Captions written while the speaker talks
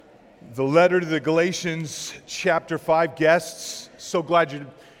The letter to the Galatians, chapter 5. Guests, so glad you're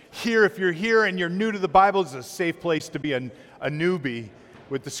here. If you're here and you're new to the Bible, it's a safe place to be a newbie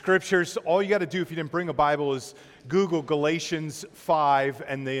with the scriptures. All you got to do if you didn't bring a Bible is Google Galatians 5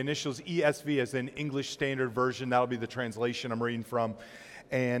 and the initials ESV as in English Standard Version. That'll be the translation I'm reading from.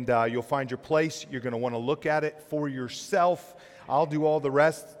 And you'll find your place. You're going to want to look at it for yourself. I'll do all the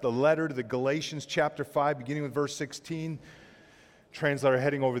rest. The letter to the Galatians, chapter 5, beginning with verse 16. Translator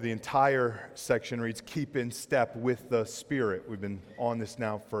heading over the entire section reads, keep in step with the Spirit. We've been on this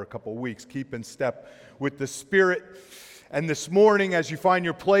now for a couple of weeks. Keep in step with the Spirit. And this morning, as you find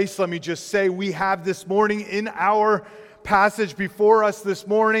your place, let me just say we have this morning in our passage before us this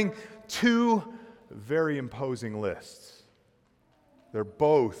morning two very imposing lists. They're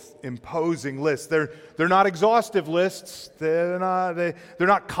both imposing lists. They're not exhaustive lists. They're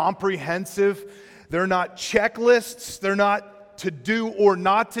not comprehensive. They're not checklists. They're not to do or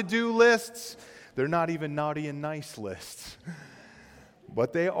not to do lists. They're not even naughty and nice lists.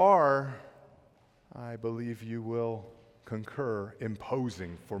 But they are, I believe you will concur,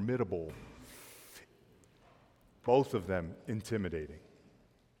 imposing, formidable. Both of them intimidating.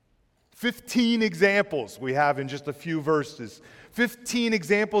 15 examples we have in just a few verses. 15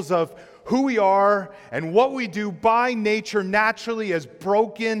 examples of who we are and what we do by nature naturally as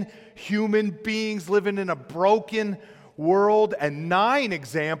broken human beings living in a broken world, and 9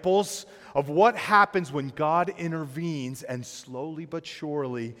 examples of what happens when God intervenes and slowly but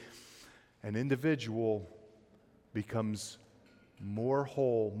surely an individual becomes more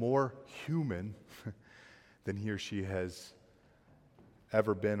whole, more human than he or she has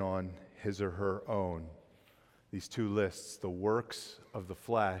ever been on his or her own. These two lists, the works of the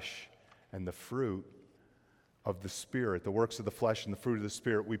flesh and the fruit of the Spirit. The works of the flesh and the fruit of the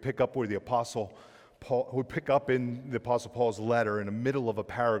Spirit. We pick up where the Apostle Paul, we pick up in the Apostle Paul's letter in the middle of a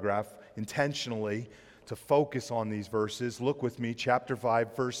paragraph intentionally to focus on these verses. Look with me, chapter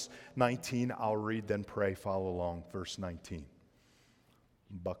 5, verse 19. I'll read, then pray. Follow along. Verse 19.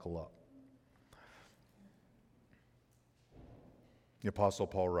 Buckle up. The Apostle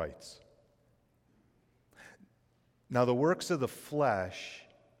Paul writes, now the works of the flesh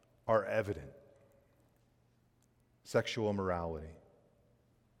are evident. Sexual immorality,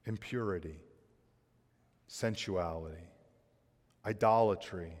 impurity, sensuality,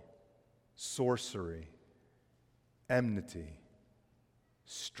 idolatry, sorcery, enmity,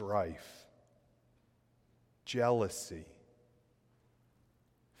 strife, jealousy,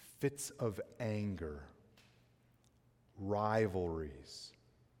 fits of anger, rivalries,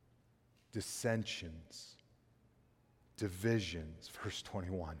 dissensions, divisions, verse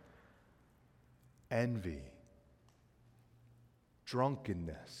 21, envy,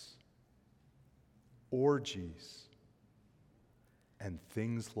 drunkenness, orgies, and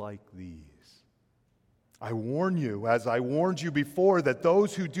things like these. I warn you, as I warned you before, that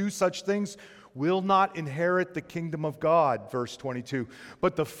those who do such things will not inherit the kingdom of God. Verse 22.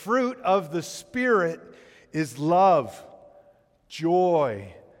 But the fruit of the Spirit is love,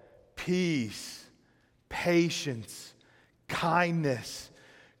 joy, peace, patience, kindness,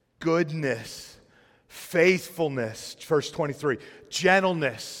 goodness, faithfulness. Verse 23.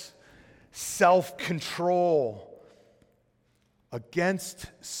 Gentleness, self-control. Against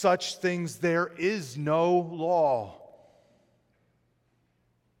such things there is no law.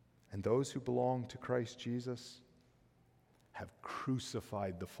 And those who belong to Christ Jesus have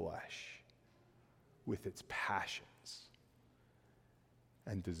crucified the flesh with its passions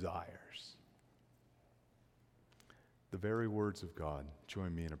and desires. The very words of God.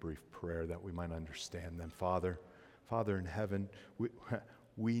 Join me in a brief prayer that we might understand them. Father in heaven,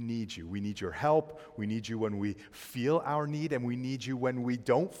 we need you. We need your help. We need you when we feel our need, and we need you when we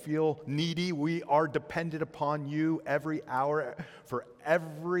don't feel needy. We are dependent upon you every hour for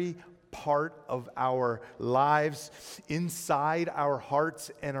every part of our lives, inside our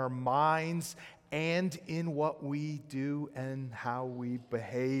hearts and our minds, and in what we do and how we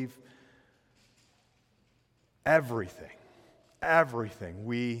behave. Everything,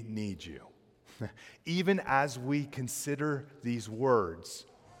 we need you. Even as we consider these words,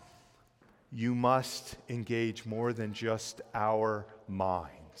 you must engage more than just our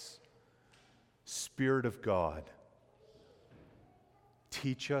minds. Spirit of God,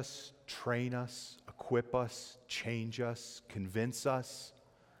 teach us, train us, equip us, change us, convince us,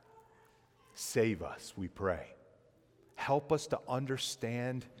 save us, we pray. Help us to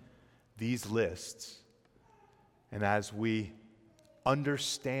understand these lists, and as we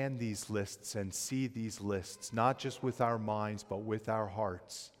understand these lists and see these lists, not just with our minds, but with our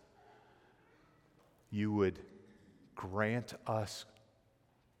hearts, you would grant us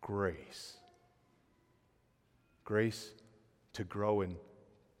grace. Grace to grow in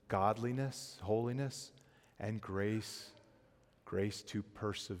godliness, holiness, and grace to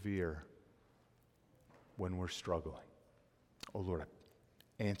persevere when we're struggling. Oh Lord,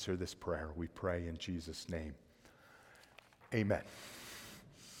 answer this prayer, we pray in Jesus' name. Amen.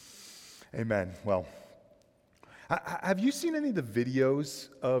 Amen. Well, have you seen any of the videos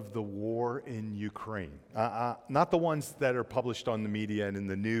of the war in Ukraine? Not the ones that are published on the media and in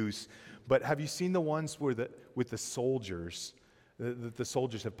the news, but have you seen the ones where with the soldiers, the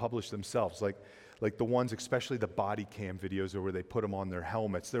soldiers have published themselves, like the ones, especially the body cam videos where they put them on their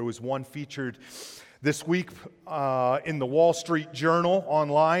helmets? There was one featured this week in the Wall Street Journal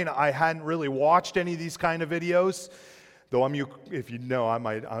online. I hadn't really watched any of these kind of videos, though if you know, I'm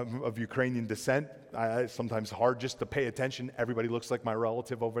of Ukrainian descent. It's sometimes hard just to pay attention. Everybody looks like my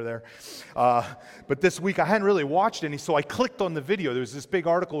relative over there. But this week I hadn't really watched any, so I clicked on the video. There was this big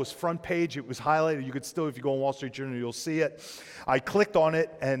article, it was front page, it was highlighted. You could still, if you go on Wall Street Journal, you'll see it. I clicked on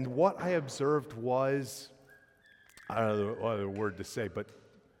it, and what I observed was, I don't know what other word to say, but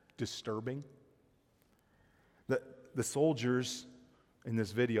disturbing. The soldiers in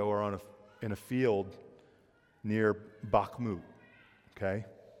this video are in a field near Bakhmut, okay?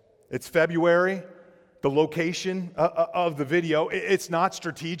 It's February. The location of the video, it's not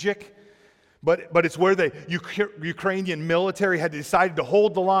strategic, but it's where the Ukrainian military had decided to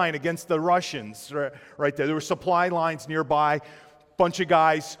hold the line against the Russians right there. There were supply lines nearby, bunch of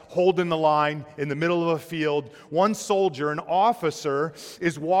guys holding the line in the middle of a field. One soldier, an officer,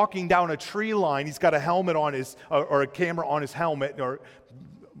 is walking down a tree line. He's got a helmet on or a camera on his helmet, or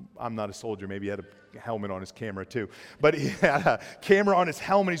I'm not a soldier, maybe he had a helmet on his camera too, but he had a camera on his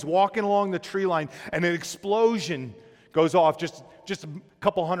helmet. He's walking along the tree line, and an explosion goes off just a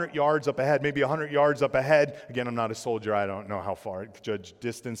couple hundred yards up ahead, maybe 100 yards up ahead. Again, I'm not a soldier. I don't know how far I judge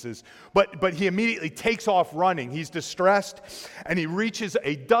distances, but he immediately takes off running. He's distressed, and he reaches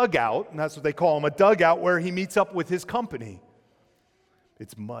a dugout, and that's what they call him, a dugout, where he meets up with his company.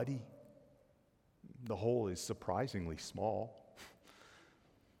 It's muddy. The hole is surprisingly small.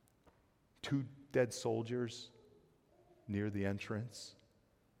 2 dead soldiers near the entrance.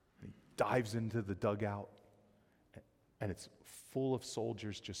 He dives into the dugout, and it's full of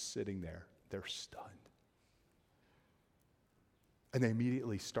soldiers just sitting there. They're stunned. And they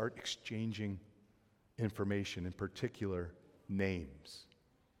immediately start exchanging information, in particular names.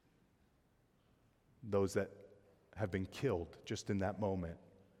 Those that have been killed just in that moment.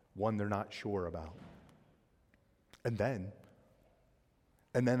 One they're not sure about. And then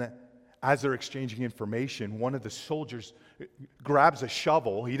as they're exchanging information, one of the soldiers grabs a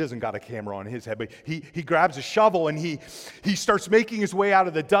shovel. He doesn't got a camera on his head, but he grabs a shovel, and he starts making his way out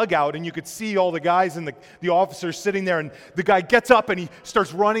of the dugout, and you could see all the guys and the officers sitting there, and the guy gets up and he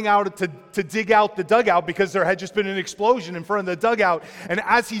starts running out to dig out the dugout because there had just been an explosion in front of the dugout. And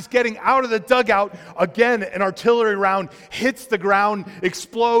as he's getting out of the dugout, again, an artillery round hits the ground,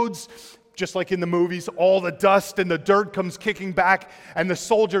 explodes. Just like in the movies, all the dust and the dirt comes kicking back, and the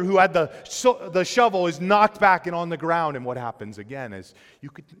soldier who had the shovel is knocked back and on the ground. And what happens again is you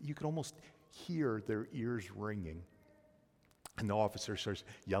could almost hear their ears ringing. And the officer starts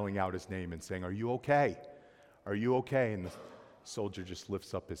yelling out his name and saying, "Are you okay? Are you okay?" And the soldier just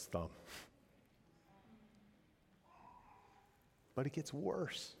lifts up his thumb. But it gets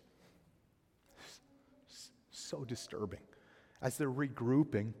worse. So disturbing. As they're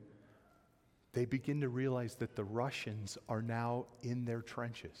regrouping, they begin to realize that the Russians are now in their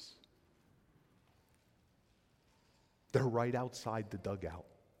trenches. They're right outside the dugout.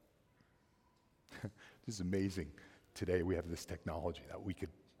 This is amazing. Today we have this technology that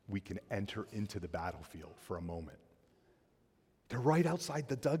we can enter into the battlefield for a moment. They're right outside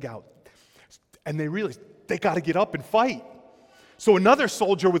the dugout, and they realize they got to get up and fight. So another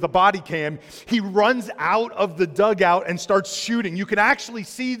soldier with a body cam, he runs out of the dugout and starts shooting. You can actually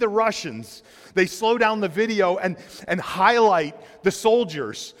see the Russians. They slow down the video and highlight the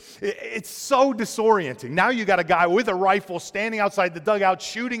soldiers. It's so disorienting. Now you got a guy with a rifle standing outside the dugout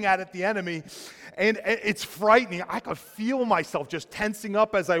shooting at the enemy. And it's frightening. I could feel myself just tensing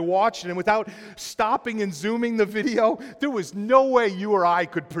up as I watched it. And without stopping and zooming the video, there was no way you or I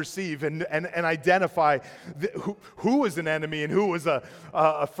could perceive and identify who was an enemy and who was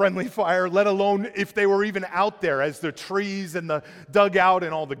a friendly fire, let alone if they were even out there, as the trees and the dugout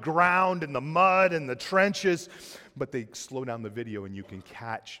and all the ground and the mud and the trenches. But they slow down the video and you can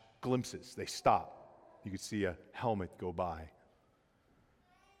catch glimpses. They stop. You can see a helmet go by.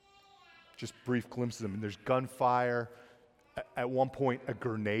 Just brief glimpses of them. And there's gunfire. At one point, a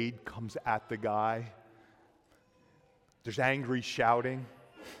grenade comes at the guy. There's angry shouting.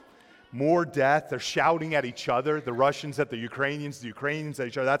 more death. They're shouting at each other, the Russians at the Ukrainians at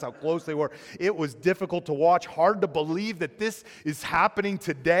each other. That's how close they were. It was difficult to watch, hard to believe that this is happening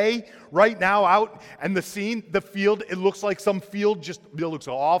today, right now, out. And the scene, the field, it looks like some field, it looks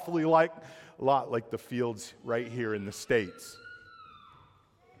awfully like a lot like the fields right here in the States.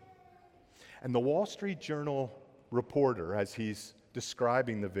 And the Wall Street Journal reporter, as he's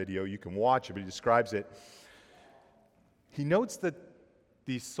describing the video, you can watch it, but he describes it. He notes that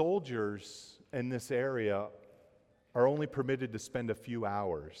these soldiers in this area are only permitted to spend a few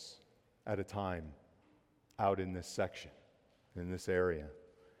hours at a time out in this section, in this area,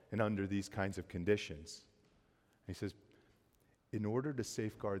 and under these kinds of conditions. He says, in order to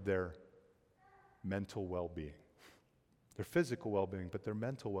safeguard their mental well-being, their physical well-being, but their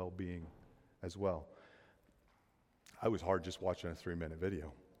mental well-being as well. I was hard just watching a 3-minute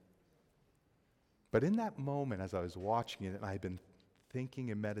video. But in that moment, as I was watching it, and I had been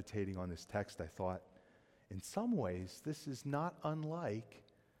thinking and meditating on this text, I thought, in some ways, this is not unlike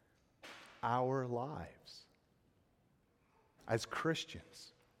our lives as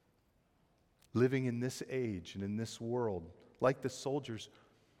Christians, living in this age and in this world, like the soldiers,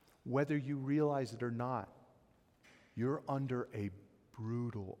 whether you realize it or not, you're under a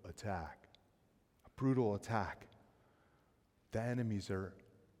brutal attack. A brutal attack. The enemies are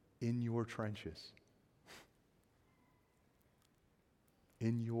in your trenches,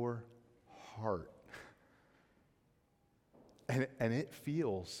 in your heart. And it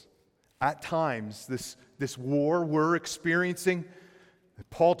feels, at times, this war we're experiencing, that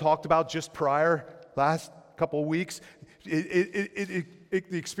Paul talked about just prior, last couple of weeks, the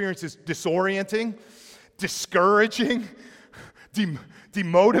experience is disorienting, discouraging,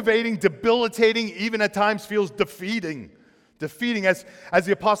 demotivating, debilitating, even at times feels defeating. Defeating, as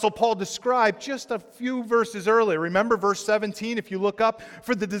the Apostle Paul described just a few verses earlier. Remember verse 17, if you look up,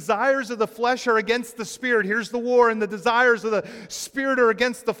 for the desires of the flesh are against the Spirit. Here's the war, and the desires of the Spirit are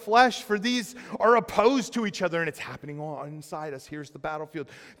against the flesh, for these are opposed to each other, and it's happening all inside us. Here's the battlefield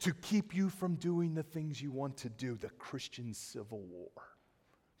to keep you from doing the things you want to do. The Christian civil war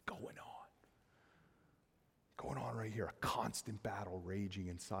going on right here, a constant battle raging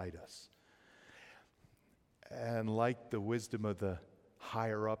inside us. And like the wisdom of the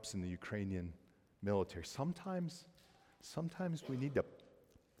higher-ups in the Ukrainian military, sometimes we need to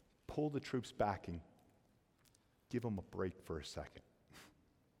pull the troops back and give them a break for a second.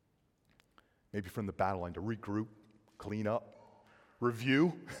 Maybe from the battle line to regroup, clean up,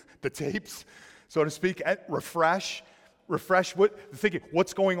 review the tapes, so to speak, and refresh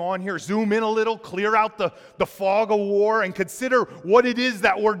what's going on here. Zoom in a little, clear out the fog of war, and consider what it is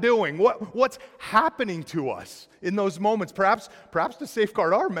that we're doing. What's happening to us in those moments, perhaps to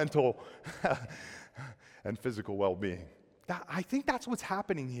safeguard our mental and physical well-being. I think that's what's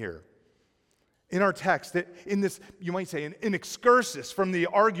happening here in our text. That in this, you might say, an excursus from the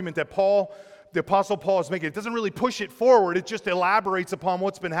argument that the Apostle Paul is making. It doesn't really push it forward. It just elaborates upon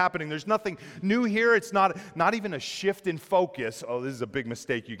what's been happening. There's nothing new here. It's not even a shift in focus. Oh, this is a big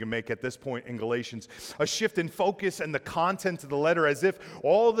mistake you can make at this point in Galatians. A shift in focus and the content of the letter, as if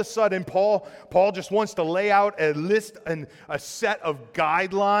all of a sudden Paul just wants to lay out a list and a set of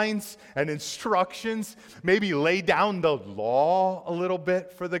guidelines and instructions, maybe lay down the law a little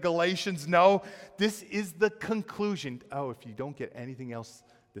bit for the Galatians. No, this is the conclusion. Oh, if you don't get anything else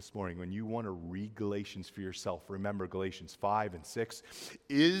this morning, when you want to read Galatians for yourself, remember Galatians 5 and 6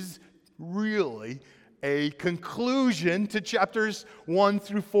 is really a conclusion to chapters 1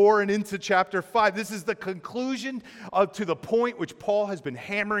 through 4 and into chapter 5. This is the conclusion to the point which Paul has been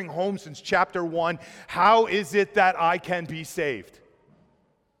hammering home since chapter 1. How is it that I can be saved?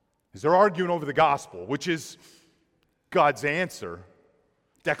 Because they're arguing over the gospel, which is God's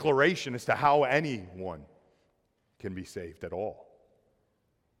declaration as to how anyone can be saved at all.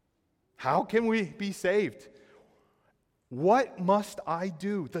 How can we be saved? What must I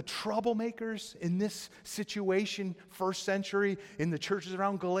do? The troublemakers in this situation, first century, in the churches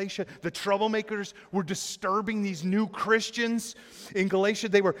around Galatia, the troublemakers were disturbing these new Christians in Galatia.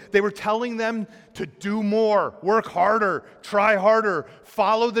 They were telling them to do more, work harder, try harder,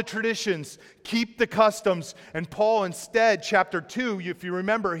 follow the traditions, keep the customs. And Paul instead, chapter 2, if you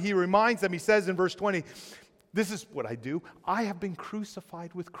remember, he reminds them, he says in verse 20, this is what I do. I have been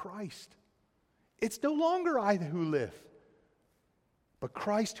crucified with Christ. It's no longer I who live, but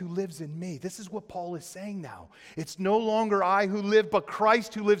Christ who lives in me. This is what Paul is saying now. It's no longer I who live, but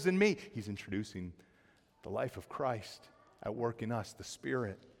Christ who lives in me. He's introducing the life of Christ at work in us, the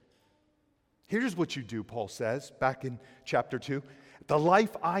Spirit. Here's what you do, Paul says, back in chapter 2. The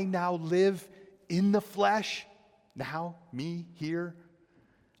life I now live in the flesh, now, me, here,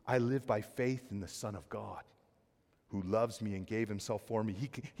 I live by faith in the Son of God, who loves me and gave himself for me.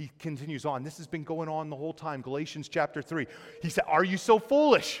 He continues on. This has been going on the whole time. Galatians chapter 3. He said, are you so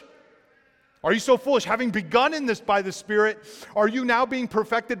foolish? Are you so foolish? Having begun in this by the Spirit, are you now being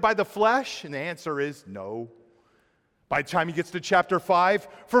perfected by the flesh? And the answer is no. By the time he gets to chapter 5,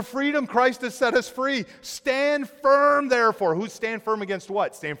 for freedom Christ has set us free. Stand firm, therefore. Who's stand firm against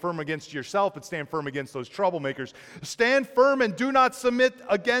what? Stand firm against yourself, but stand firm against those troublemakers. Stand firm and do not submit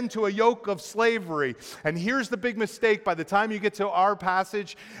again to a yoke of slavery. And here's the big mistake. By the time you get to our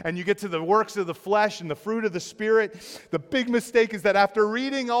passage and you get to the works of the flesh and the fruit of the Spirit, the big mistake is that after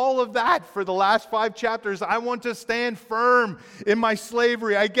reading all of that for the last 5 chapters, I want to stand firm in my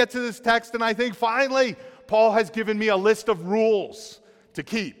slavery. I get to this text and I think, finally, Paul has given me a list of rules to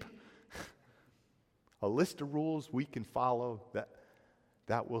keep. A list of rules we can follow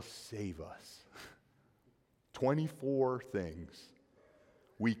that will save us. 24 things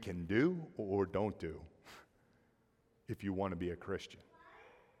we can do or don't do if you want to be a Christian.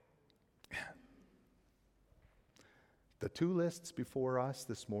 The 2 lists before us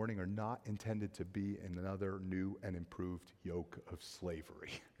this morning are not intended to be another new and improved yoke of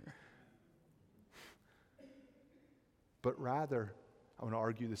slavery. But rather, I want to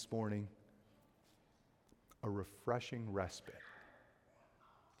argue this morning, a refreshing respite,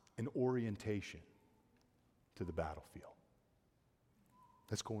 an orientation to the battlefield.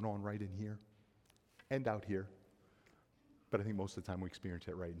 That's going on right in here and out here. But I think most of the time we experience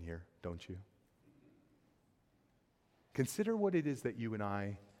it right in here, don't you? Consider what it is that you and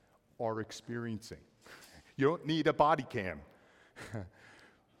I are experiencing. You don't need a body cam.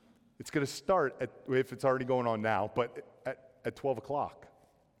 It's going to start, if it's already going on now, but at 12 o'clock,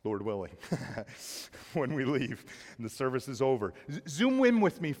 Lord willing, when we leave and the service is over. Zoom in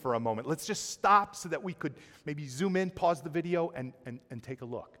with me for a moment. Let's just stop so that we could maybe zoom in, pause the video, and take a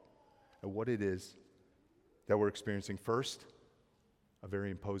look at what it is that we're experiencing. First, a very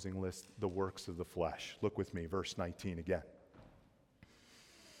imposing list, the works of the flesh. Look with me, verse 19 again.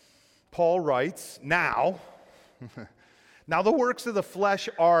 Paul writes, now the works of the flesh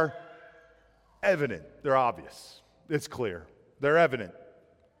are evident. They're obvious. It's clear. They're evident.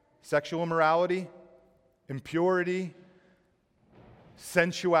 Sexual immorality, impurity,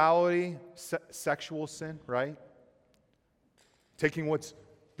 sensuality, sexual sin, right? Taking what is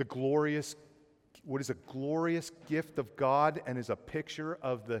a glorious gift of God and is a picture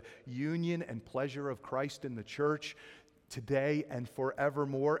of the union and pleasure of Christ in the church today and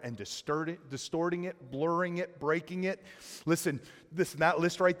forevermore, and distorting it, blurring it, breaking it. Listen, that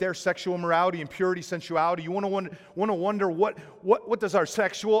list right there, sexual immorality, impurity, sensuality. You want to wonder what does our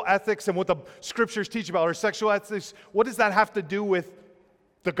sexual ethics and what the scriptures teach about our sexual ethics, what does that have to do with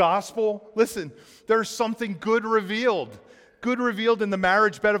the gospel? Listen, there's something good revealed in the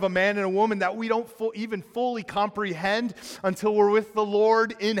marriage bed of a man and a woman that we don't even fully comprehend until we're with the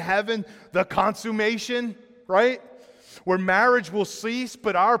Lord in heaven, the consummation, right? Where marriage will cease,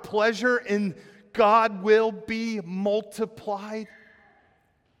 but our pleasure in God will be multiplied.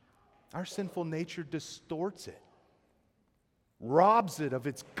 Our sinful nature distorts it, robs it of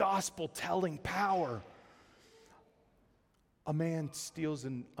its gospel-telling power. A man steals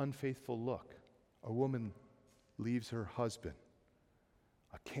an unfaithful look. A woman leaves her husband.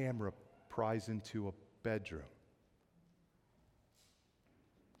 A camera pries into a bedroom.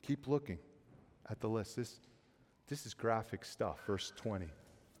 Keep looking at the list. This is graphic stuff. Verse 20.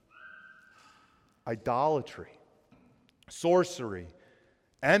 Idolatry, sorcery,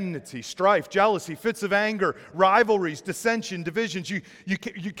 enmity, strife, jealousy, fits of anger, rivalries, dissension, divisions. You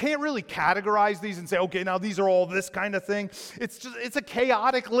can't really categorize these and say, okay, now these are all this kind of thing. It's a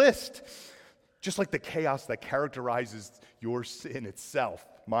chaotic list. Just like the chaos that characterizes your sin itself,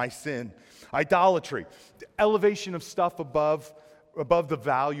 my sin. Idolatry, the elevation of stuff above the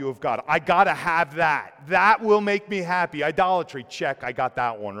value of God. I gotta have that. That will make me happy. Idolatry, check, I got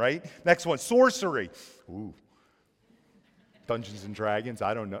that one, right? Next one, sorcery. Ooh. Dungeons and Dragons,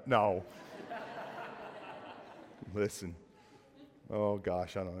 I don't know. No. Listen. Oh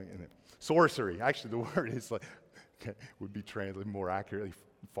gosh, I don't know. Sorcery, actually the word is like, would be translated more accurately,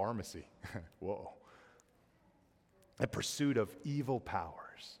 pharmacy. Whoa. A pursuit of evil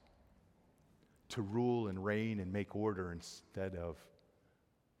powers to rule and reign and make order instead of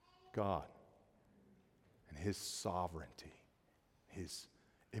God and His sovereignty, His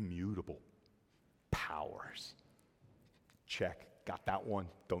immutable powers. Check, got that one.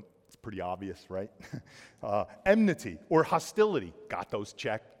 It's pretty obvious, right? Enmity or hostility, got those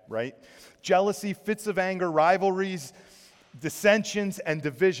checked, right? Jealousy, fits of anger, rivalries, dissensions, and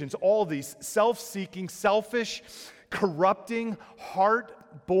divisions. All these self-seeking, selfish, corrupting, heart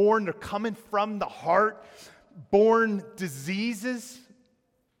heart-born, they're coming from the heart-born diseases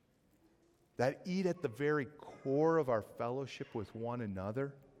that eat at the very core of our fellowship with one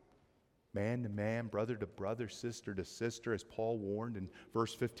another, man to man, brother to brother, sister to sister, as Paul warned in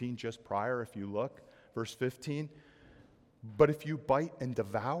verse 15 just prior, if you look, verse 15. But if you bite and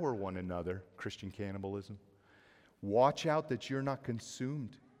devour one another, Christian cannibalism, watch out that you are not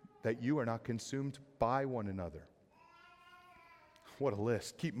consumed by one another. What a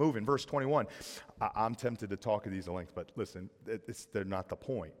list. Keep moving. Verse 21. I'm tempted to talk of these at length, but listen, they're not the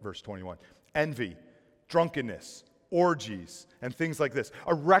point. Verse 21. Envy, drunkenness, orgies, and things like this.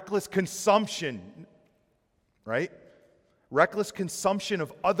 A reckless consumption, right? Reckless consumption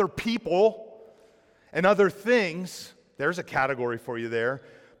of other people and other things. There's a category for you there.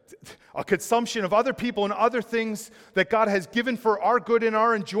 A consumption of other people and other things that God has given for our good and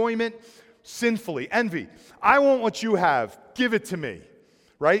our enjoyment sinfully. Envy. I want what you have. Give it to me.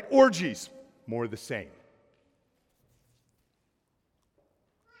 Right? Orgies. More of the same.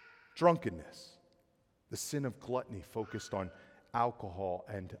 Drunkenness. The sin of gluttony focused on alcohol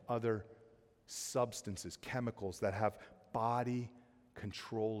and other substances, chemicals that have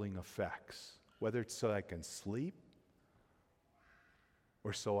body-controlling effects. Whether it's so I can sleep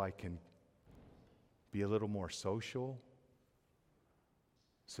or so I can be a little more social,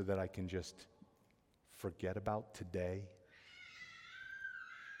 so that I can just forget about today.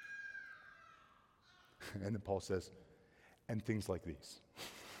 And then Paul says, and things like these.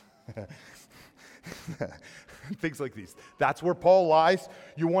 Things like these. That's where Paul lies.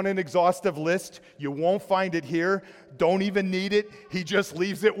 You want an exhaustive list? You won't find it here. Don't even need it. He just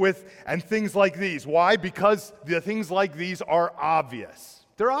leaves it with, and things like these. Why? Because the things like these are obvious.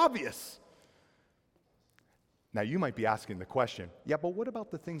 They're obvious. Now, you might be asking the question, yeah, but what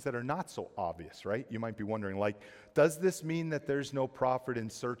about the things that are not so obvious, right? You might be wondering, like, does this mean that there's no profit in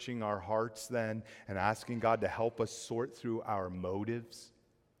searching our hearts then and asking God to help us sort through our motives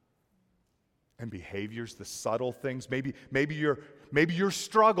and behaviors, the subtle things? Maybe you're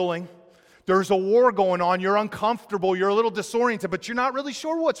struggling. There's a war going on. You're uncomfortable. You're a little disoriented, but you're not really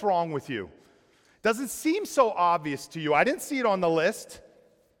sure what's wrong with you. Doesn't seem so obvious to you. I didn't see it on the list.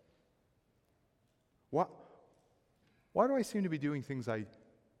 Why do I seem to be doing things I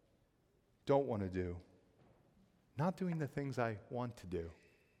don't want to do? Not doing the things I want to do.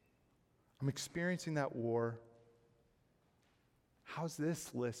 I'm experiencing that war. How's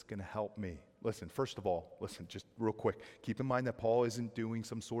this list going to help me? Listen, first of all, just real quick. Keep in mind that Paul isn't doing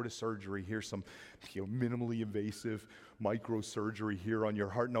some sort of surgery here, some minimally invasive microsurgery here on your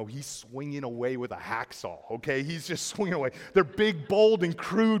heart. No, he's swinging away with a hacksaw, okay? He's just swinging away. They're big, bold, and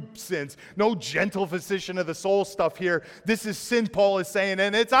crude sins. No gentle physician of the soul stuff here. This is sin, Paul is saying,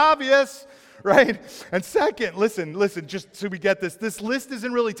 and it's obvious, right? And second, listen, just so we get this list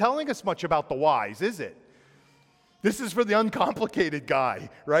isn't really telling us much about the whys, is it? This is for the uncomplicated guy,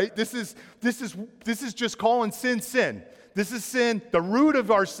 right? This is just calling sin. This is sin, the root of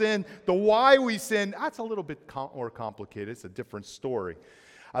our sin, the why we sin. That's a little bit more complicated. It's a different story.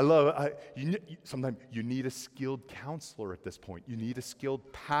 Sometimes you need a skilled counselor at this point. You need a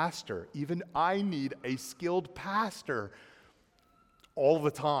skilled pastor. Even I need a skilled pastor all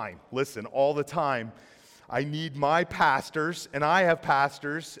the time. Listen, all the time. I need my pastors, and I have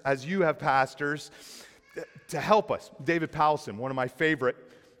pastors, as you have pastors, to help us. David Powelson, one of my favorite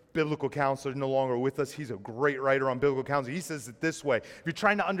biblical counselors, no longer with us. He's a great writer on biblical counseling. He says it this way. If you're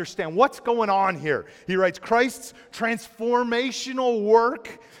trying to understand what's going on here, he writes, Christ's transformational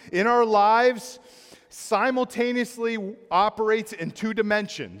work in our lives simultaneously operates in two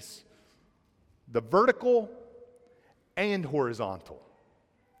dimensions, the vertical and horizontal.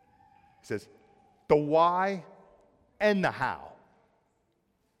 He says, the why and the how.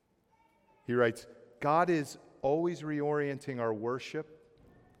 He writes, God is always reorienting our worship,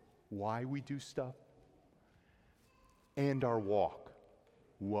 why we do stuff, and our walk,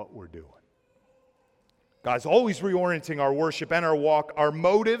 what we're doing. God's always reorienting our worship and our walk, our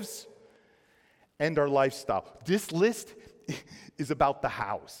motives, and our lifestyle. This list is about the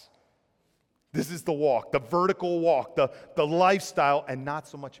hows. This is the walk, the vertical walk, the lifestyle, and not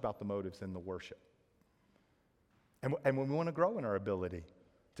so much about the motives and the worship. And when we want to grow in our ability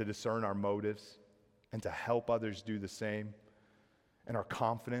to discern our motives and to help others do the same, and our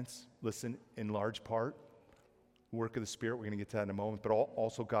confidence, listen, in large part, work of the Spirit, we're going to get to that in a moment, but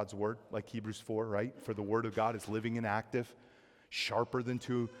also God's Word, like Hebrews 4, right? For the Word of God is living and active, sharper than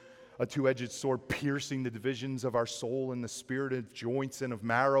a two-edged sword, piercing the divisions of our soul and the spirit, of joints and of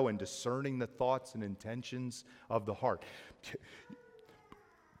marrow, and discerning the thoughts and intentions of the heart.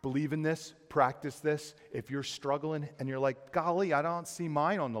 believe in this, practice this. If you're struggling and you're like, golly, I don't see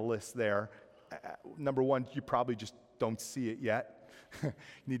mine on the list there. Number one, you probably just don't see it yet. You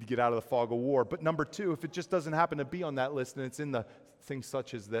need to get out of the fog of war. But number two, if it just doesn't happen to be on that list and it's in the things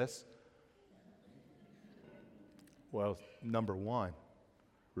such as this, well, number one,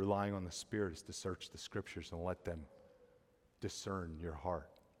 relying on the Spirit is to search the Scriptures and let them discern your heart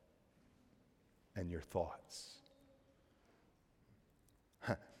and your thoughts.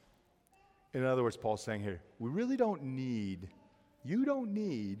 In other words, Paul's saying here, you don't need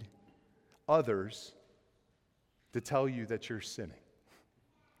others to tell you that you're sinning,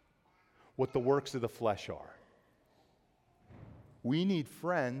 what the works of the flesh are. We need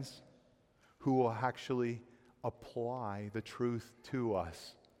friends who will actually apply the truth to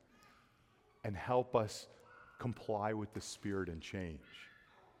us and help us comply with the Spirit and change,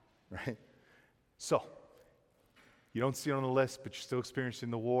 right? So, you don't see it on the list, but you're still experiencing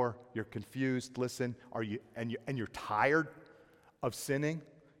the war. You're confused. Listen, you're tired of sinning.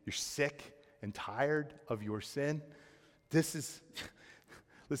 You're sick and tired of your sin. This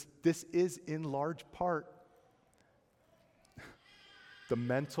is in large part the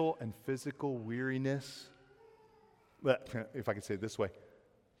mental and physical weariness, if I could say it this way,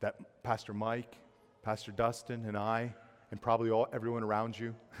 that Pastor Mike, Pastor Dustin, and I, and probably everyone around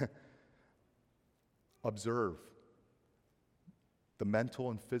you observe. The mental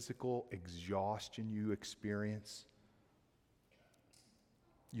and physical exhaustion you experience.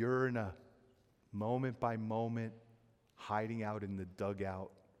 You're in a moment by moment, hiding out in the dugout,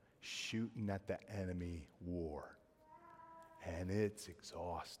 shooting at the enemy war. And it's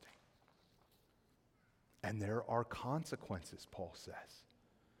exhausting. And there are consequences, Paul says.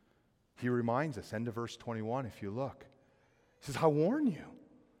 He reminds us, end of verse 21, if you look. He says, I warn you.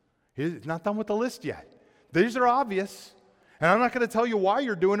 He's not done with the list yet. These are obvious. And I'm not going to tell you why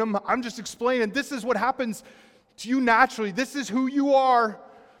you're doing them. I'm just explaining this is what happens to you naturally. This is who you are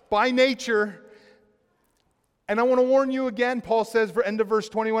by nature. And I want to warn you again, Paul says, for end of verse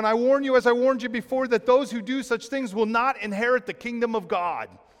 21, I warn you as I warned you before that those who do such things will not inherit the kingdom of God.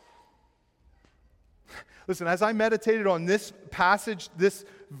 Listen, as I meditated on this passage, this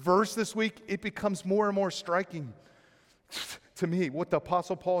verse this week, it becomes more and more striking to me what the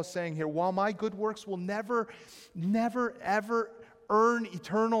Apostle Paul is saying here. While my good works will never, ever earn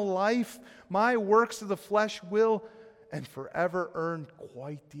eternal life, my works of the flesh will and forever earn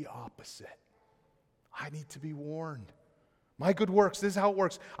quite the opposite. I need to be warned. My good works, this is how it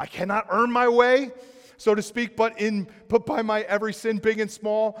works. I cannot earn my way, so to speak, but by my every sin, big and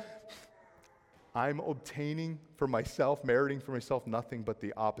small, I'm obtaining for myself, meriting for myself nothing but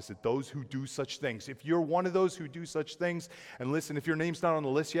the opposite. Those who do such things. If you're one of those who do such things, and listen, if your name's not on the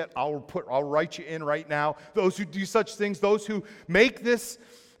list yet, I'll write you in right now. Those who do such things, those who make this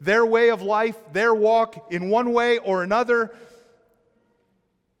their way of life, their walk in one way or another.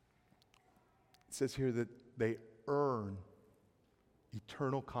 It says here that they earn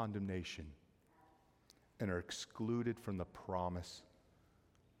eternal condemnation and are excluded from the promise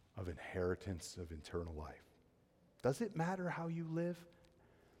of inheritance of eternal life. Does it matter how you live?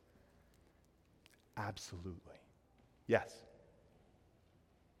 Absolutely. Yes.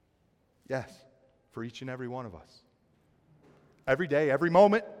 Yes, for each and every one of us. Every day, every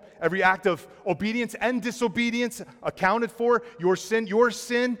moment, every act of obedience and disobedience accounted for. Your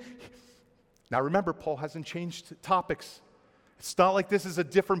sin. Now remember, Paul hasn't changed topics. It's not like this is a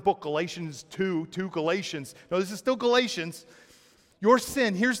different book, Galatians 2 Galatians. No, this is still Galatians. Your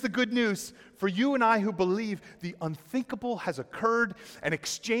sin, here's the good news. For you and I who believe, the unthinkable has occurred. An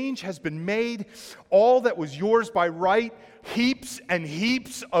exchange has been made. All that was yours by right, heaps and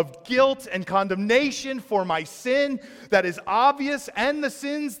heaps of guilt and condemnation for my sin that is obvious, and the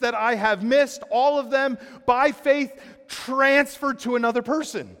sins that I have missed, all of them by faith transferred to another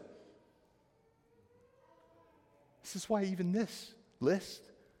person. This is why even this list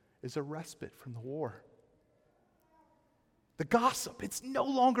is a respite from the war. The gossip, it's no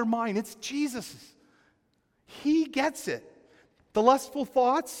longer mine, it's Jesus's. He gets it. The lustful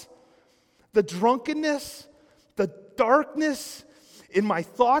thoughts, the drunkenness, the darkness in my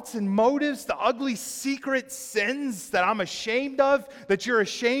thoughts and motives, the ugly secret sins that I'm ashamed of, that you're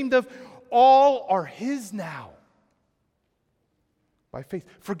ashamed of, all are His now. By faith.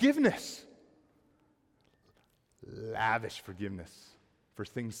 Forgiveness. Lavish forgiveness for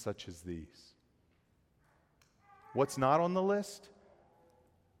things such as these. What's not on the list?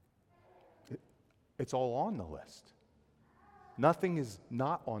 It's all on the list. Nothing is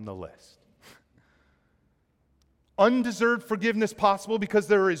not on the list. Undeserved forgiveness possible because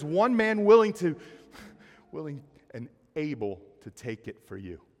there is one man willing and able to take it for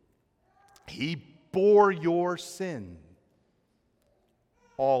you. He bore your sin,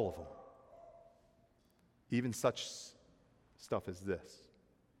 all of them, even such stuff as this.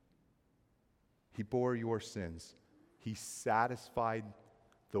 He bore your sins. He satisfied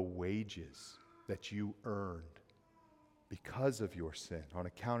the wages that you earned because of your sin, on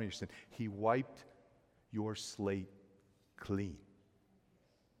account of your sin. He wiped your slate clean.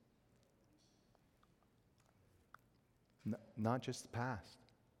 Not just the past,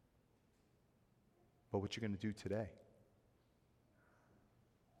 but what you're going to do today.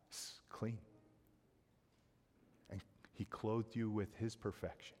 It's clean. And He clothed you with His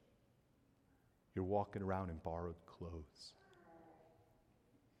perfection. You're walking around in borrowed clothes.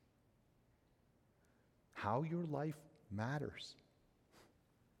 How your life matters.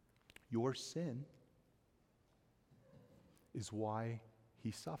 Your sin is why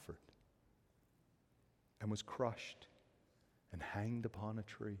He suffered and was crushed and hanged upon a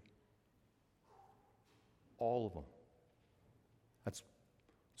tree. All of them. That's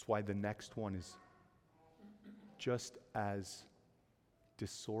why the next one is just as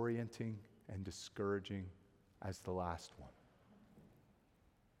disorienting and discouraging as the last one.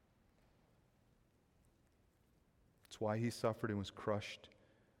 It's why He suffered and was crushed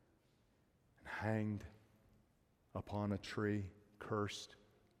and hanged upon a tree, cursed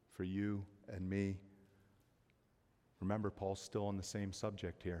for you and me. Remember, Paul's still on the same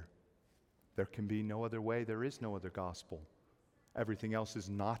subject here. There can be no other way. There is no other gospel. Everything else is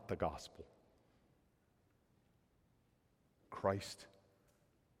not the gospel. Christ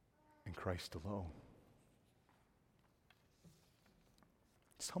and Christ alone.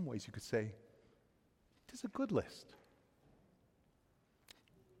 In some ways you could say, it is a good list.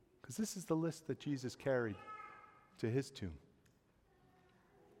 Because this is the list that Jesus carried to His tomb.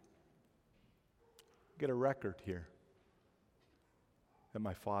 Get a record here that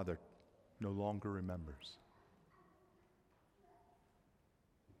my Father no longer remembers.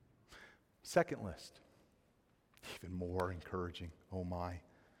 Second list, even more encouraging. Oh my.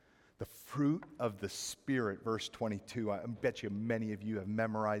 The fruit of the Spirit, verse 22. I bet you many of you have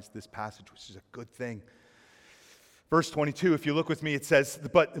memorized this passage, which is a good thing. Verse 22, if you look with me, it says,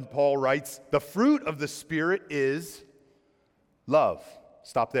 but Paul writes, the fruit of the Spirit is love.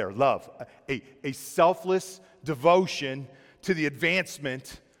 Stop there. Love. A selfless devotion to the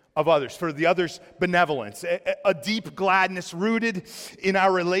advancement of others, for the others' benevolence. A deep gladness rooted in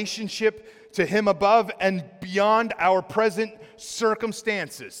our relationship to Him above and beyond our present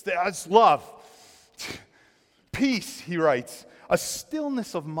circumstances. That's love. Peace, he writes, a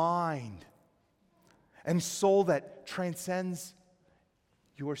stillness of mind and soul that transcends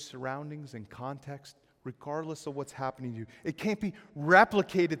your surroundings and context, regardless of what's happening to you. It can't be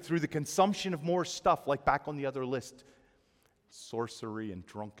replicated through the consumption of more stuff, like back on the other list. Sorcery and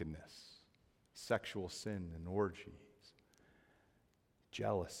drunkenness, sexual sin and orgies,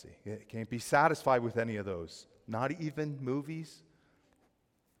 jealousy. It can't be satisfied with any of those. Not even movies,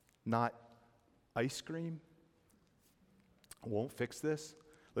 not ice cream. Won't fix this.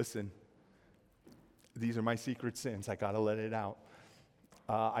 Listen, these are my secret sins. I got to let it out.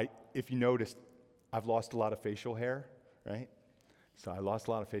 If you noticed, I've lost a lot of facial hair, right? So I lost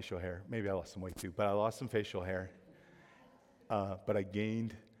a lot of facial hair. Maybe I lost some weight too, but I lost some facial hair. But I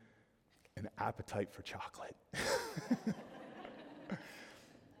gained an appetite for chocolate.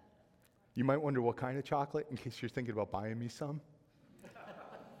 You might wonder what kind of chocolate, in case you're thinking about buying me some.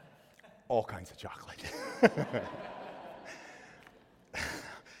 All kinds of chocolate.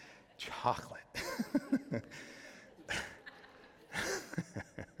 Chocolate.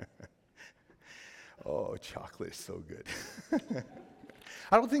 Oh, chocolate is so good.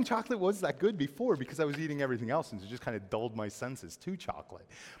 I don't think chocolate was that good before because I was eating everything else and it just kind of dulled my senses to chocolate.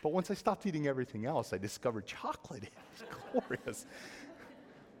 But once I stopped eating everything else, I discovered chocolate is glorious.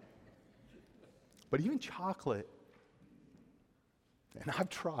 But even chocolate, and I've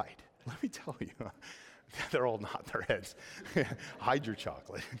tried, let me tell you, they're all nodding their heads. Hide your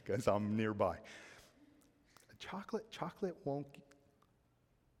chocolate because I'm nearby. Chocolate won't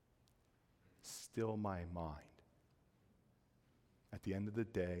still my mind. At the end of the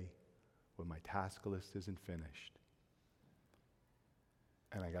day, when my task list isn't finished,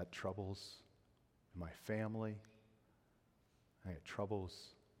 and I got troubles in my family, I got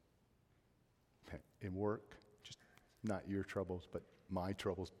troubles in work, just not your troubles, but my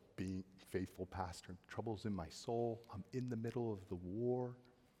troubles being faithful pastor, troubles in my soul. I'm in the middle of the war.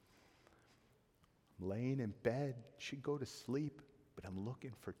 I'm laying in bed, should go to sleep, but I'm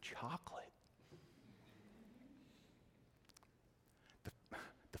looking for chocolate.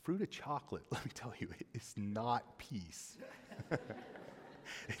 The fruit of chocolate, let me tell you, is not peace.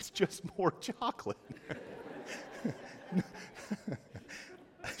 It's just more chocolate.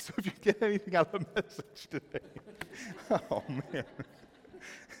 So if you get anything out of the message today, oh man.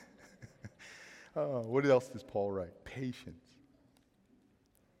 What else does Paul write? Patience.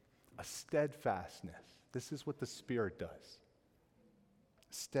 A steadfastness. This is what the Spirit does.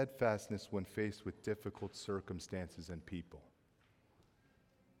 Steadfastness when faced with difficult circumstances and people.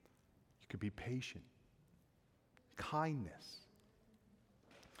 You could be patient. Kindness.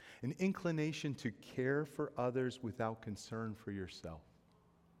 An inclination to care for others without concern for yourself.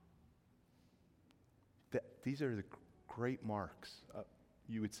 These are the great marks,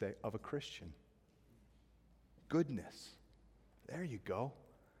 you would say, of a Christian. Goodness. There you go.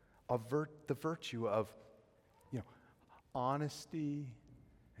 The virtue of, honesty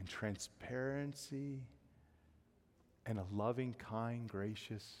and transparency and a loving, kind,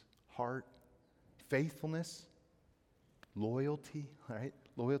 gracious heart. Faithfulness, loyalty, right?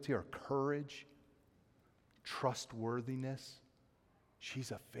 Loyalty or courage, trustworthiness.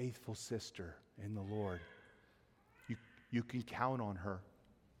 She's a faithful sister in the Lord. You can count on her.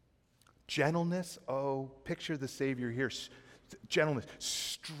 Gentleness, picture the Savior here. Gentleness,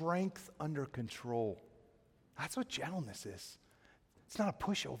 strength under control. That's what gentleness is. It's not a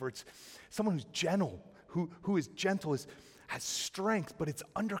pushover. It's someone who's gentle, who is gentle, has strength, but it's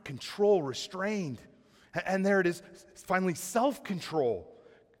under control, restrained. And there it is, finally, self-control.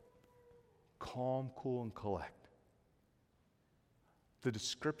 Calm, cool, and collect. The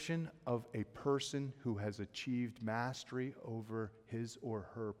description of a person who has achieved mastery over his or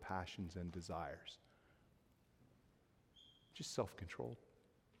her passions and desires. Just self-controlled.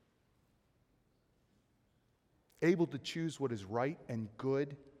 Able to choose what is right and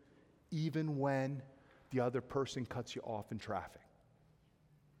good even when the other person cuts you off in traffic.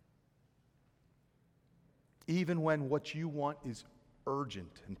 Even when what you want is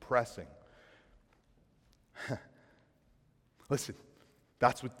urgent and pressing. Listen,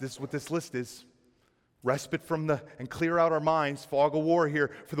 that's what this list is. Respite from and clear out our minds, fog of war here.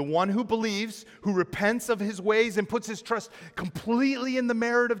 For the one who believes, who repents of his ways and puts his trust completely in the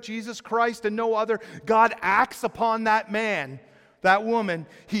merit of Jesus Christ and no other, God acts upon that man, that woman.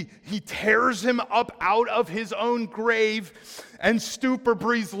 He tears him up out of his own grave and stupor,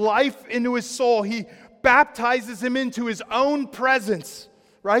 breathes life into his soul. He baptizes him into his own presence,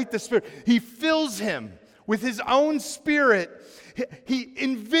 right? The Spirit. He fills him with his own Spirit. He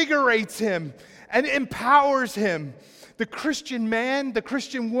invigorates him and empowers him. The Christian man, the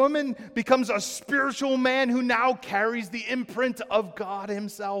Christian woman becomes a spiritual man who now carries the imprint of God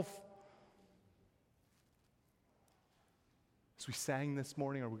himself. As we sang this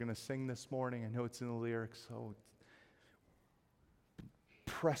morning, or we're going to sing this morning, I know it's in the lyrics, so it's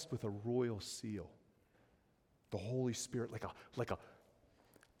pressed with a royal seal. The Holy Spirit, like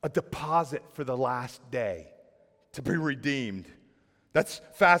a deposit for the last day to be redeemed. That's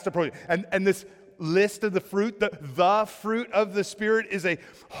fast approaching. And this list of the fruit, the fruit of the Spirit is a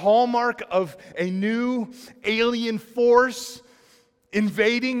hallmark of a new alien force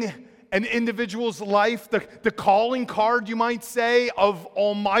invading an individual's life. The calling card, you might say, of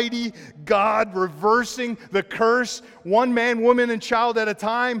Almighty God reversing the curse. One man, woman, and child at a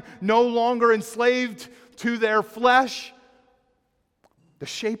time, no longer enslaved to their flesh. The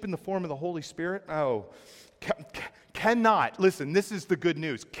shape and the form of the Holy Spirit, cannot, listen, this is the good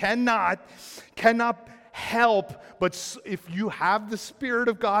news, cannot help but, if you have the Spirit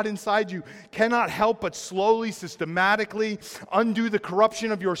of God inside you, cannot help but slowly, systematically undo the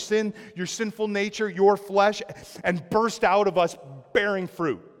corruption of your sin, your sinful nature, your flesh, and burst out of us bearing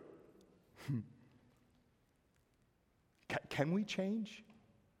fruit. Can we change?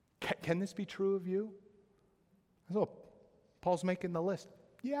 Can this be true of you? So Paul's making the list.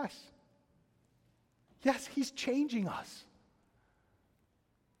 Yes. Yes, he's changing us.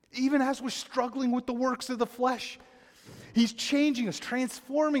 Even as we're struggling with the works of the flesh, he's changing us,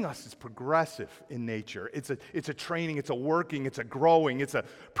 transforming us. It's progressive in nature. It's a training, it's a working, it's a growing, it's a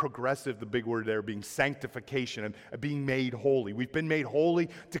progressive, the big word there being sanctification and being made holy. We've been made holy,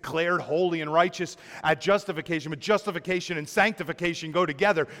 declared holy and righteous at justification, but justification and sanctification go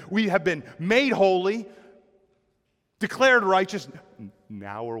together. We have been made holy, declared righteous.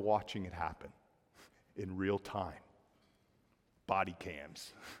 Now we're watching it happen in real time. Body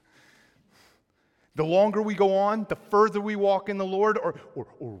cams. The longer we go on, the further we walk in the Lord or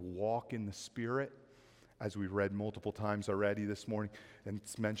walk in the Spirit, as we read multiple times already this morning, and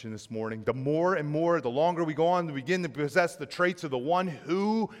it's mentioned this morning, the more and more, the longer we go on, we begin to possess the traits of the one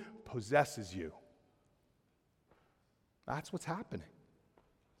who possesses you. That's what's happening.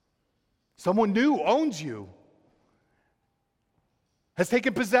 Someone new owns you. has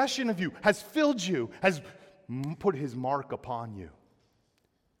taken possession of you, has filled you, has put his mark upon you.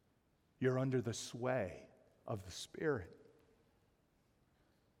 You're under the sway of the Spirit.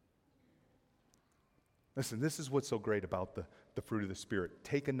 Listen, this is what's so great about the fruit of the Spirit.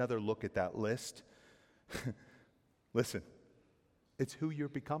 Take another look at that list. Listen, it's who you're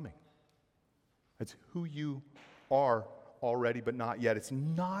becoming. It's who you are already, but not yet. It's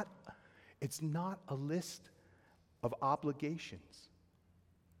not a list of obligations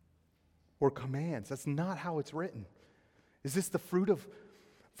or commands. That's not how it's written. Is this the fruit of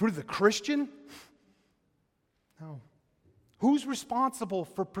the Christian? No. Who's responsible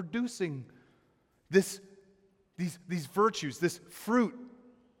for producing these virtues, this fruit?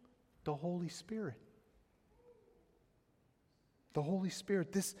 The Holy Spirit. The Holy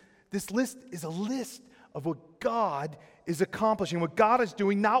Spirit. This list is a list of what God is accomplishing, what God is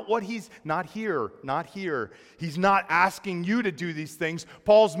doing, not what he's not here. He's not asking you to do these things.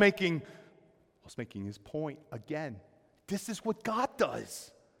 Paul's making his point again. This is what God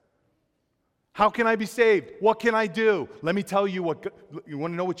does. How can I be saved? What can I do? Let me tell you you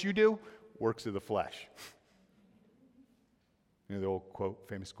want to know what you do? Works of the flesh. You know the old quote,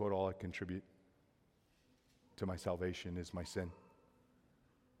 famous quote, all I contribute to my salvation is my sin.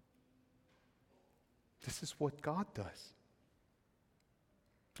 This is what God does.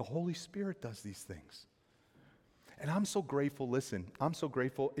 The Holy Spirit does these things. And I'm so grateful, listen, I'm so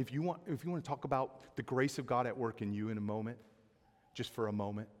grateful. If you want to talk about the grace of God at work in you in a moment, just for a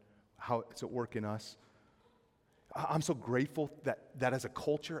moment, how it's at work in us. I'm so grateful that as a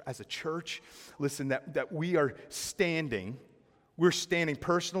culture, as a church, listen, that we're standing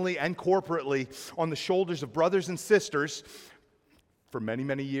personally and corporately on the shoulders of brothers and sisters for many,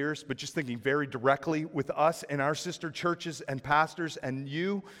 many years, but just thinking very directly with us and our sister churches and pastors and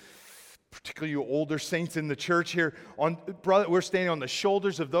you, particularly you older saints in the church here, we're standing on the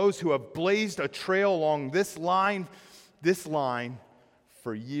shoulders of those who have blazed a trail along this line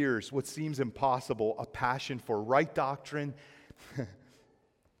for years, what seems impossible, a passion for right doctrine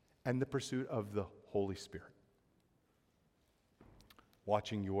and the pursuit of the Holy Spirit.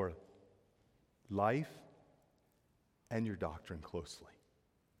 Watching your life and your doctrine closely.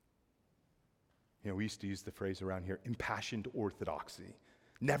 You know, we used to use the phrase around here, impassioned orthodoxy.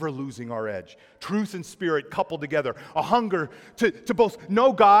 Never losing our edge. Truth and spirit coupled together. A hunger to both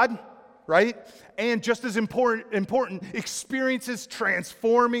know God, right? And just as important, experiences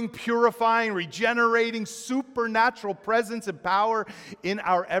transforming, purifying, regenerating, supernatural presence and power in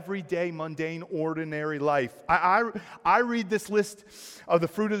our everyday, mundane, ordinary life. I read this list of the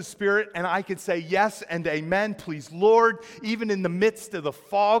fruit of the Spirit and I can say yes and amen. Please, Lord, even in the midst of the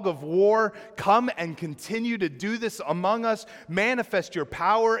fog of war, come and continue to do this among us. Manifest your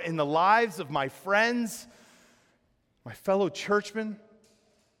power in the lives of my friends, my fellow churchmen.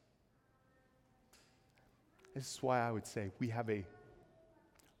 This is why I would say we have a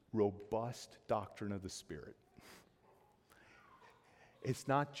robust doctrine of the Spirit. It's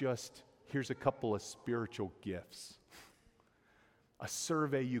not just, here's a couple of spiritual gifts. A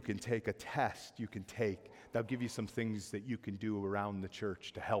survey you can take, a test you can take, that'll give you some things that you can do around the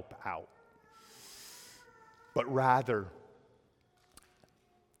church to help out. But rather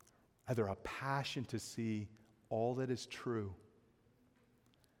a passion to see all that is true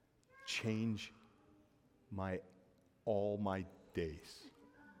change all my days,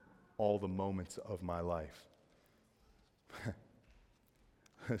 all the moments of my life.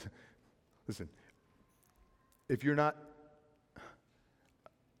 Listen, if you're not,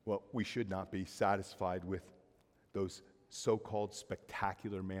 we should not be satisfied with those so-called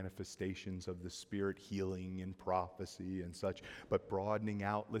spectacular manifestations of the Spirit, healing and prophecy and such, but broadening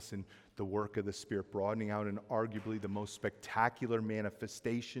out, listen, the work of the Spirit, broadening out, and arguably the most spectacular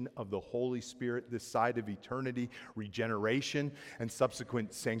manifestation of the Holy Spirit this side of eternity, regeneration and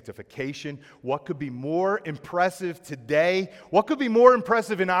subsequent sanctification. What could be more impressive today? What could be more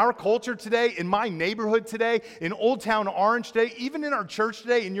impressive in our culture today, in my neighborhood today, in Old Town Orange today, even in our church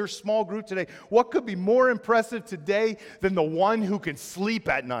today, in your small group today? What could be more impressive today than the one who can sleep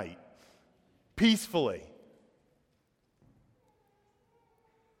at night peacefully?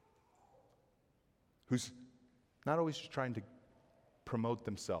 Who's not always just trying to promote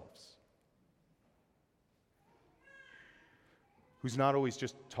themselves. Who's not always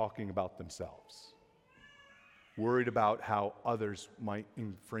just talking about themselves. Worried about how others might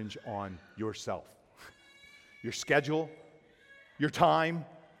infringe on yourself. Your schedule, your time,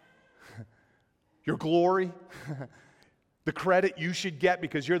 your glory. the credit you should get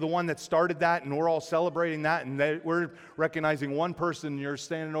because you're the one that started that, and we're all celebrating that, and we're recognizing one person, and you're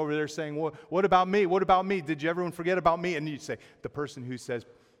standing over there saying, well, what about me? What about me? Did you everyone forget about me? And you say, the person who says,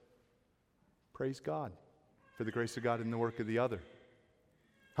 praise God for the grace of God in the work of the other.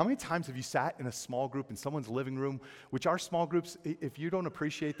 How many times have you sat in a small group in someone's living room, which our small groups, if you don't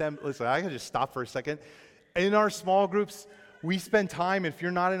appreciate them, listen, I gotta just stop for a second. In our small groups, we spend time, if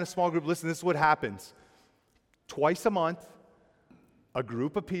you're not in a small group, listen, this is what happens. Twice a month, a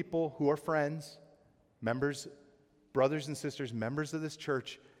group of people who are friends, members, brothers and sisters, members of this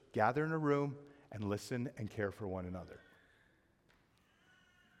church, gather in a room and listen and care for one another.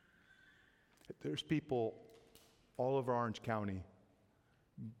 There's people all over Orange County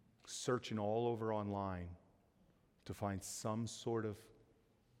searching all over online to find some sort of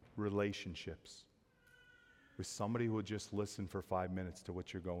relationships with somebody who will just listen for 5 minutes to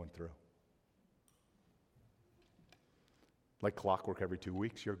what you're going through. Like clockwork, every 2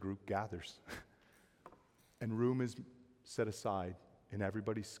 weeks, your group gathers. And room is set aside in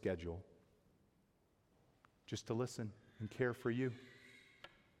everybody's schedule just to listen and care for you.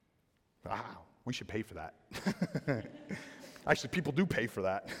 Wow, we should pay for that. Actually, people do pay for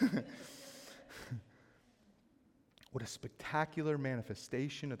that. What a spectacular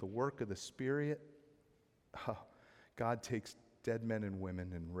manifestation of the work of the Spirit. Oh, God takes dead men and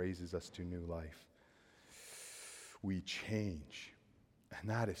women and raises us to new life. We change. And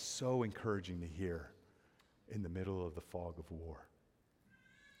that is so encouraging to hear in the middle of the fog of war.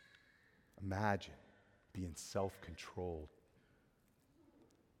 Imagine being self-controlled,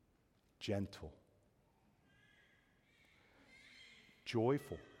 gentle,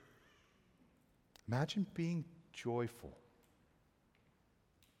 joyful. Imagine being joyful.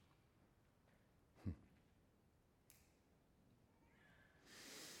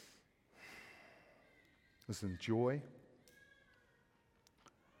 Listen, joy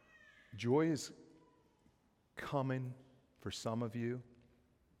is coming for some of you.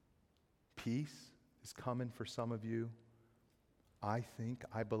 Peace is coming for some of you. I think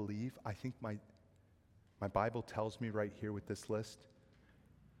my Bible tells me right here with this list,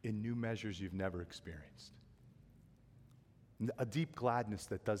 in new measures you've never experienced. A deep gladness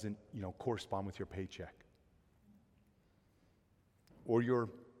that doesn't, correspond with your paycheck. Or your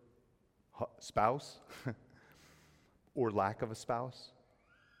spouse, or lack of a spouse.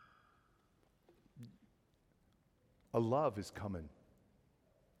 A love is coming.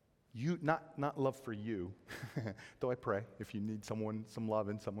 You not love for you, though I pray if you need someone, some love,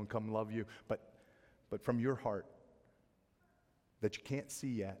 and someone come love you, but from your heart that you can't see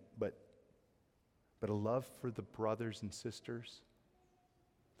yet, but a love for the brothers and sisters,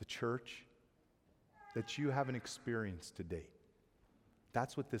 the church, that you haven't experienced to date.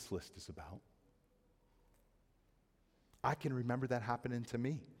 That's what this list is about. I can remember that happening to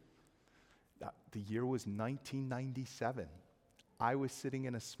me. The year was 1997. I was sitting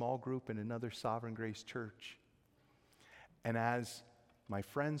in a small group in another Sovereign Grace church. And as my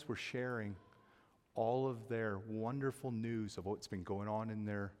friends were sharing all of their wonderful news of what's been going on in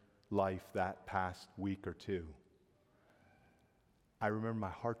their life that past week or two, I remember my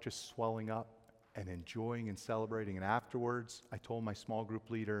heart just swelling up and enjoying and celebrating. And afterwards, I told my small group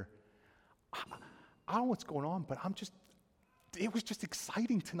leader, I don't know what's going on, but it was just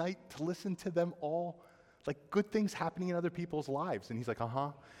exciting tonight to listen to them all, like good things happening in other people's lives. And he's like,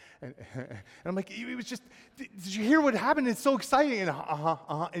 And I'm like, it was just, did you hear what happened? It's so exciting. And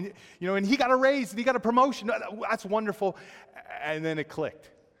And, and he got a raise and he got a promotion. That's wonderful. And then it clicked.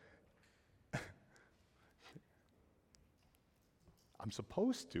 I'm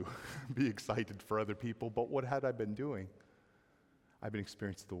supposed to be excited for other people, but what had I been doing? I've been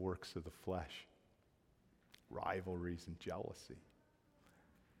experiencing the works of the flesh, rivalries and jealousy.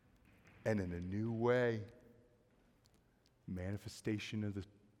 And in a new way, manifestation of the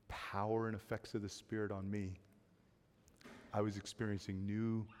power and effects of the Spirit on me, I was experiencing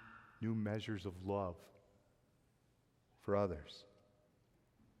new measures of love for others.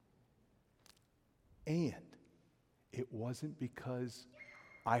 And it wasn't because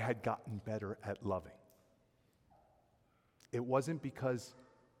I had gotten better at loving. It wasn't because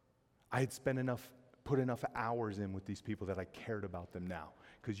I had put enough hours in with these people that I cared about them now.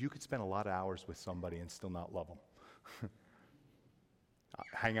 Because you could spend a lot of hours with somebody and still not love them.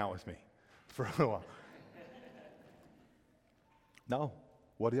 Hang out with me for a little while. No.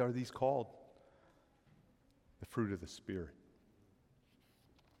 What are these called? The fruit of the Spirit.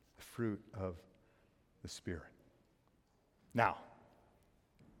 The fruit of the Spirit. Now,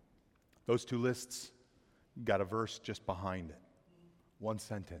 those two lists got a verse just behind it. One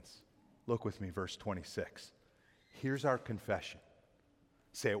sentence. Look with me, verse 26. Here's our confession.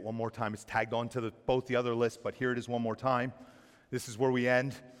 Say it one more time. It's tagged on to both the other lists, but here it is one more time. This is where we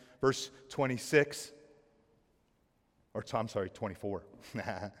end. Verse 26. I'm sorry, 24.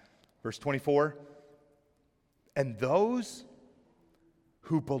 Verse 24. And those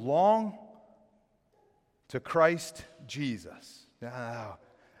who belong to Christ Jesus.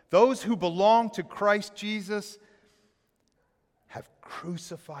 Those who belong to Christ Jesus have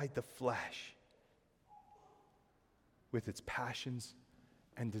crucified the flesh with its passions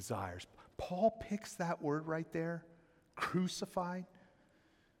and desires. Paul picks that word right there, crucified.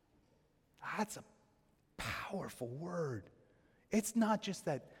 That's a powerful word. It's not just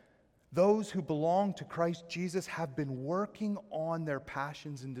that those who belong to Christ Jesus have been working on their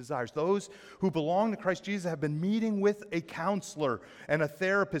passions and desires. Those who belong to Christ Jesus have been meeting with a counselor and a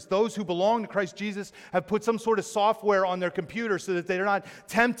therapist. Those who belong to Christ Jesus have put some sort of software on their computer so that they're not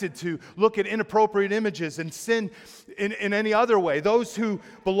tempted to look at inappropriate images and sin in any other way. Those who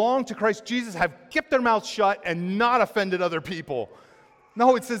belong to Christ Jesus have kept their mouths shut and not offended other people.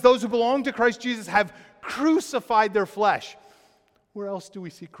 No, it says those who belong to Christ Jesus have crucified their flesh. Where else do we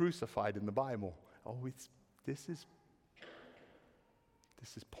see crucified in the Bible? Oh, this is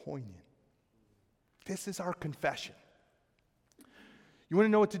poignant. This is our confession. You want to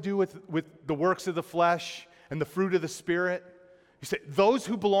know what to do with the works of the flesh and the fruit of the Spirit? You say, those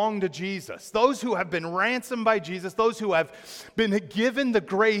who belong to Jesus, those who have been ransomed by Jesus, those who have been given the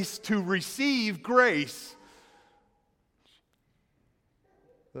grace to receive grace,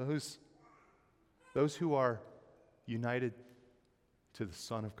 those who are united to the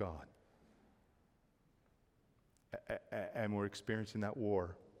Son of God. And we're experiencing that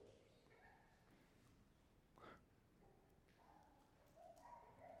war.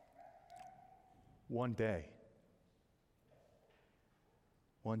 One day,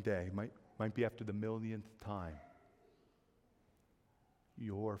 might be after the millionth time,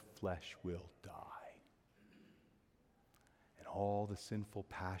 your flesh will die. And all the sinful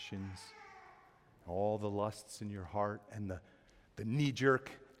passions, all the lusts in your heart, and the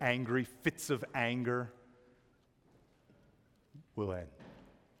knee-jerk, angry fits of anger will end.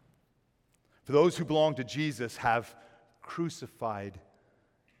 For those who belong to Jesus have crucified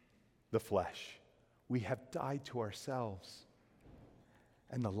the flesh. We have died to ourselves.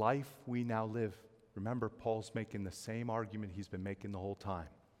 And the life we now live, remember, Paul's making the same argument he's been making the whole time.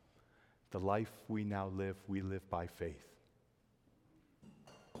 The life we now live, we live by faith.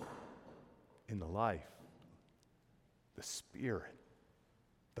 In the life, the Spirit,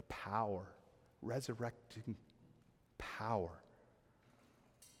 the power, resurrecting power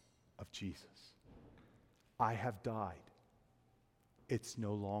of Jesus. I have died. It's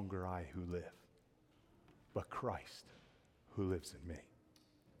no longer I who live, but Christ who lives in me.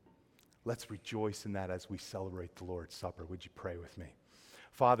 Let's rejoice in that as we celebrate the Lord's Supper. Would you pray with me?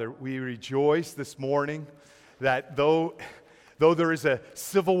 Father, we rejoice this morning that though there is a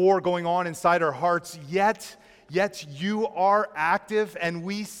civil war going on inside our hearts, yet you are active, and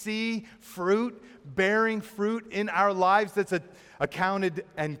we see fruit, bearing fruit in our lives that's accounted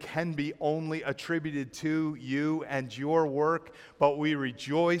and can be only attributed to you and your work, but we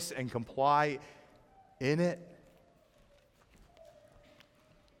rejoice and comply in it.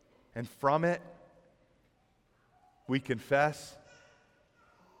 And from it, we confess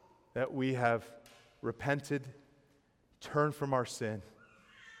that we have repented, turned from our sin,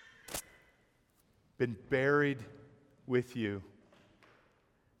 been buried with you,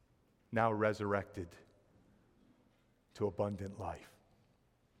 now resurrected to abundant life.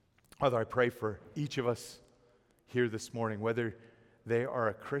 Father, I pray for each of us here this morning, whether they are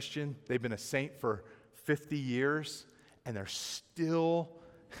a Christian, they've been a saint for 50 years, and they're still,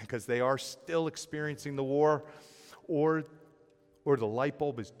 because they are still experiencing the war, or the light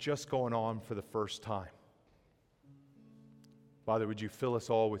bulb is just going on for the first time. Father, would you fill us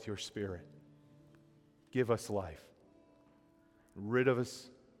all with your Spirit? Give us life. Rid of us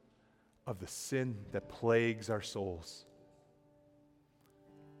of the sin that plagues our souls.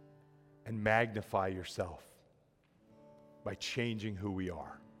 And magnify yourself by changing who we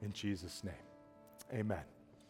are. In Jesus' name, amen.